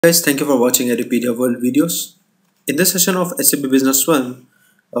Guys, thank you for watching Edupedia World videos. In this session of SAP Business One,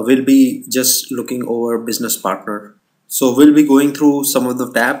 we'll be just looking over business partner. So we'll be going through some of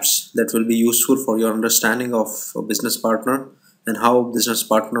the tabs that will be useful for your understanding of a business partner and how business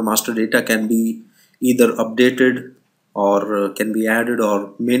partner master data can be either updated or can be added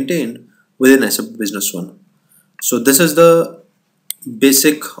or maintained within SAP Business One. So this is the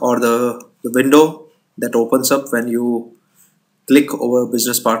basic or the window that opens up when you click over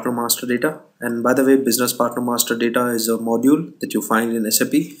business partner master data. And by the way, business partner master data is a module that you find in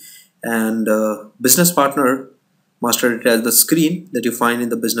SAP, and business partner master data is the screen that you find in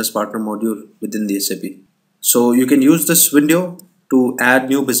the business partner module within the SAP. So you can use this window to add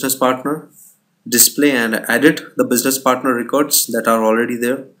new business partner, display and edit the business partner records that are already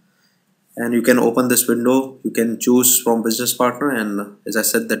there. And you can open this window, you can choose from business partner, and as I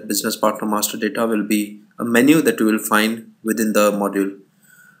said, that business partner master data will be a menu that you will find within the module.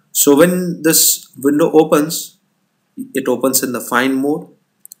 So when this window opens, it opens in the find mode,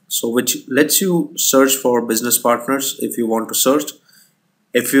 so which lets you search for business partners if you want to search.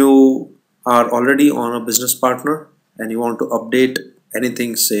 If you are already on a business partner and you want to update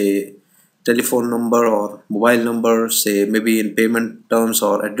anything, say telephone number or mobile number, say maybe in payment terms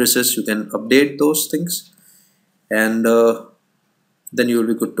or addresses, you can update those things, and then you will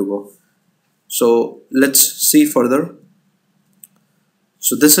be good to go. So let's see further.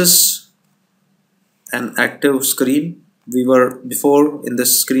 So this is an active screen. We were before in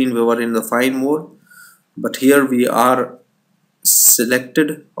this screen, we were in the find mode, but here we are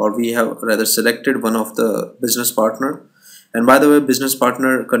selected, or we have rather selected one of the business partner. And by the way, business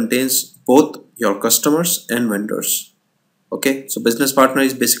partner contains both your customers and vendors. Okay, so business partner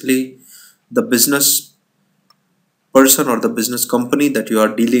is basically the business person or the business company that you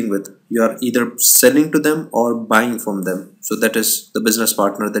are dealing with. You are either selling to them or buying from them. So that is the business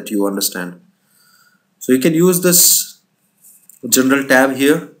partner that you understand. So you can use this general tab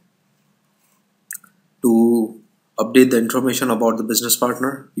here to update the information about the business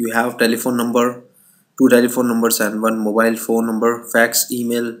partner. You have telephone number, 2 telephone numbers and 1 mobile phone number, fax,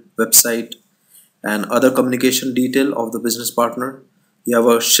 email, website, and other communication detail of the business partner. You have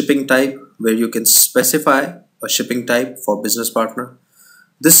a shipping type where you can specify a shipping type for business partner.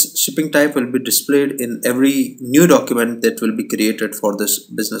 This shipping type will be displayed in every new document that will be created for this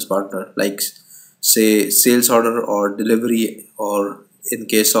business partner, like say sales order or delivery, or in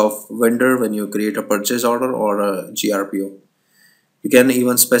case of vendor when you create a purchase order or a GRPO. You can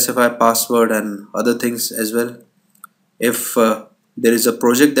even specify password and other things as well. If there is a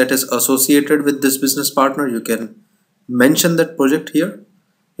project that is associated with this business partner, you can mention that project here.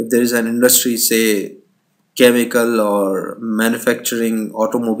 If there is an industry, say chemical or manufacturing,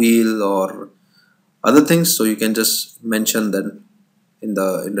 automobile or other things, so you can just mention them in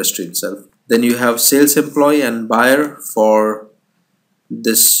the industry itself. Then you have sales employee and buyer for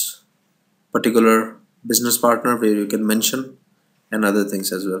this particular business partner, where you can mention and other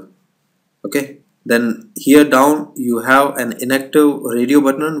things as well. Okay, then here down you have an inactive radio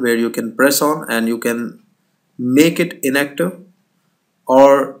button where you can press on and you can make it inactive,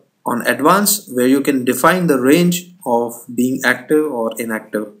 or on advanced where you can define the range of being active or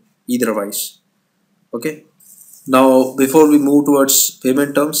inactive, either wise. Okay, now before we move towards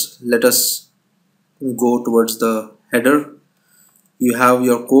payment terms, let us go towards the header. You have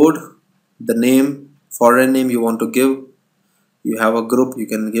your code, the name, foreign name you want to give. You have a group, you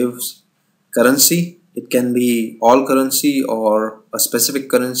can give currency, it can be all currency or a specific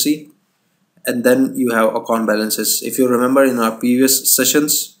currency, and then you have account balances. If you remember, in our previous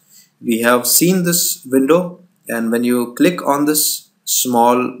sessions we have seen this window, and when you click on this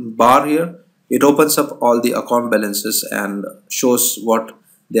small bar here, it opens up all the account balances and shows what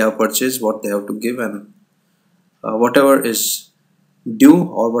they have purchased, what they have to give, and whatever is due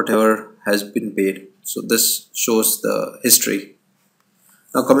or whatever has been paid. So this shows the history.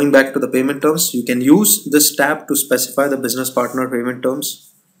 Now coming back to the payment terms, you can use this tab to specify the business partner payment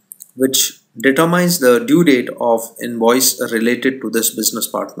terms, which determines the due date of invoice related to this business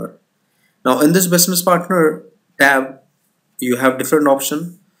partner. Now in this business partner tab, you have different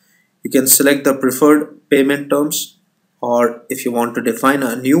options. You can select the preferred payment terms, or if you want to define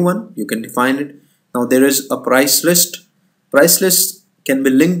a new one, you can define it. Now there is a price list. Price list can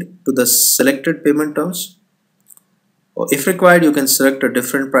be linked to the selected payment terms, or if required you can select a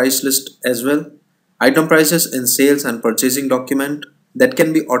different price list as well. Item prices in sales and purchasing document that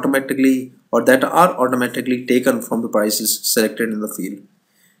can be automatically, or that are automatically taken from the prices selected in the field.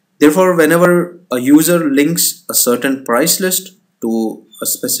 Therefore, whenever a user links a certain price list to a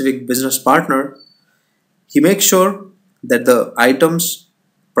specific business partner, he makes sure that the items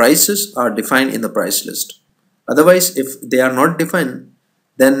prices are defined in the price list. Otherwise, if they are not defined,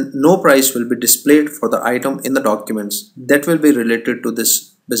 then no price will be displayed for the item in the documents that will be related to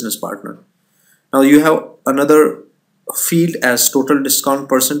this business partner. Now you have another field as total discount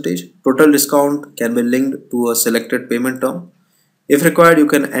percentage. Total discount can be linked to a selected payment term. If required, you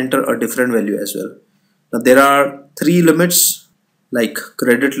can enter a different value as well. Now there are three limits like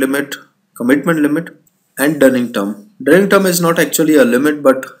credit limit, commitment limit, and dunning term. Dunning term is not actually a limit,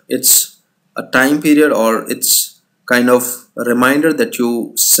 but it's a time period, or it's kind of a reminder that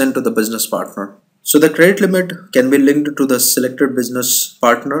you send to the business partner. So the credit limit can be linked to the selected business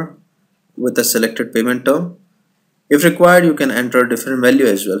partner with a selected payment term. If required, you can enter a different value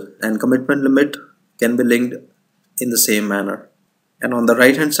as well, and commitment limit can be linked in the same manner. And on the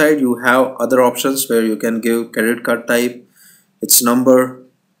right hand side, you have other options where you can give credit card type, its number,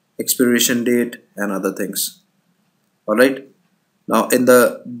 expiration date, and other things. Alright, now in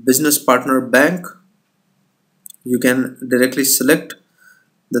the business partner bank, you can directly select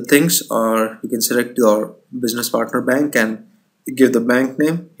the things, or you can select your business partner bank and give the bank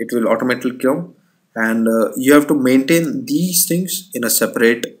name. It will automatically come, and you have to maintain these things in a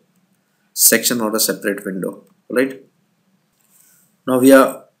separate section or a separate window. Right, now we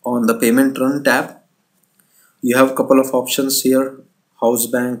are on the payment run tab. You have a couple of options here: house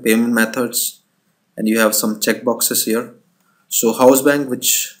bank, payment methods, and you have some check boxes here. So house bank,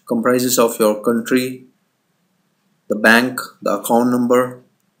 which comprises of your country, the bank, the account number,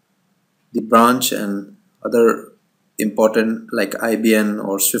 the branch, and other important like IBN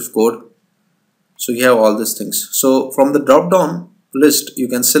or SWIFT code. So you have all these things. So from the drop down list, you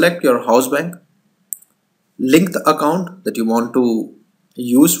can select your house bank, link the account that you want to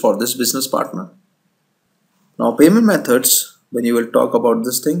use for this business partner. Now payment methods, when you will talk about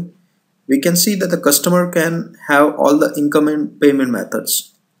this thing, we can see that the customer can have all the incoming payment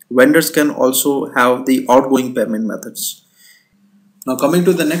methods. Vendors can also have the outgoing payment methods. Now coming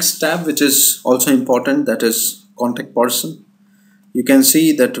to the next tab, which is also important, that is contact person. You can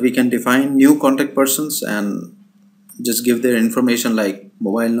see that we can define new contact persons and just give their information like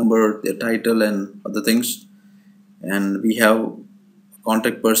mobile number, their title, and other things. And we have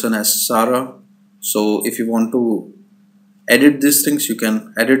contact person as Sarah. So if you want to edit these things, you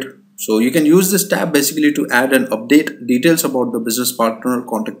can edit. So you can use this tab basically to add and update details about the business partner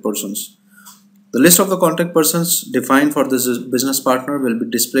contact persons. The list of the contact persons defined for this business partner will be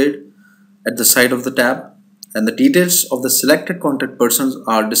displayed at the side of the tab, and the details of the selected contact persons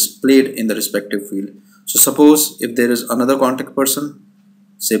are displayed in the respective field. So suppose if there is another contact person,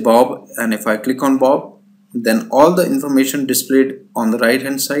 say Bob, and if I click on Bob, then all the information displayed on the right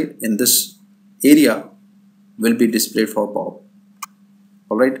hand side in this area will be displayed for Bob.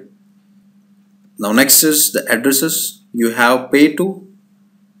 Alright, now next is the addresses. You have pay to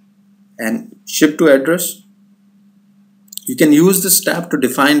and ship to address. You can use this tab to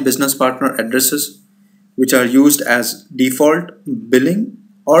define business partner addresses which are used as default billing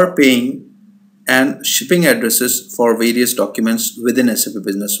or paying and shipping addresses for various documents within SAP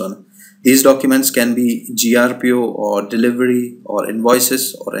Business One. These documents can be GRPO or delivery or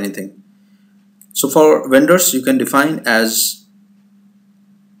invoices or anything. So for vendors, you can define as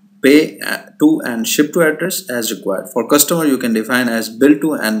pay to and ship to address as required. For customer, you can define as bill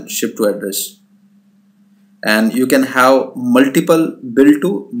to and ship to address. And you can have multiple bill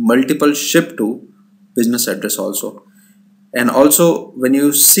to, multiple ship to business address also. And also when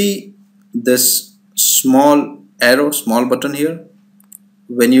you see this small arrow, small button here,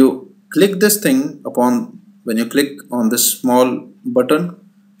 when you click this thing when you click on this small button,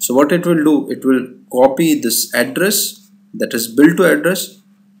 so what it will do, it will copy this address, that is bill to address,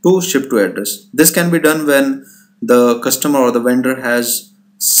 to ship to address. This can be done when the customer or the vendor has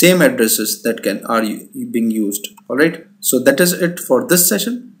same addresses that are being used. Alright, so that is it for this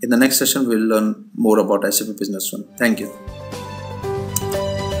session. In the next session, we'll learn more about SAP Business One. Thank you.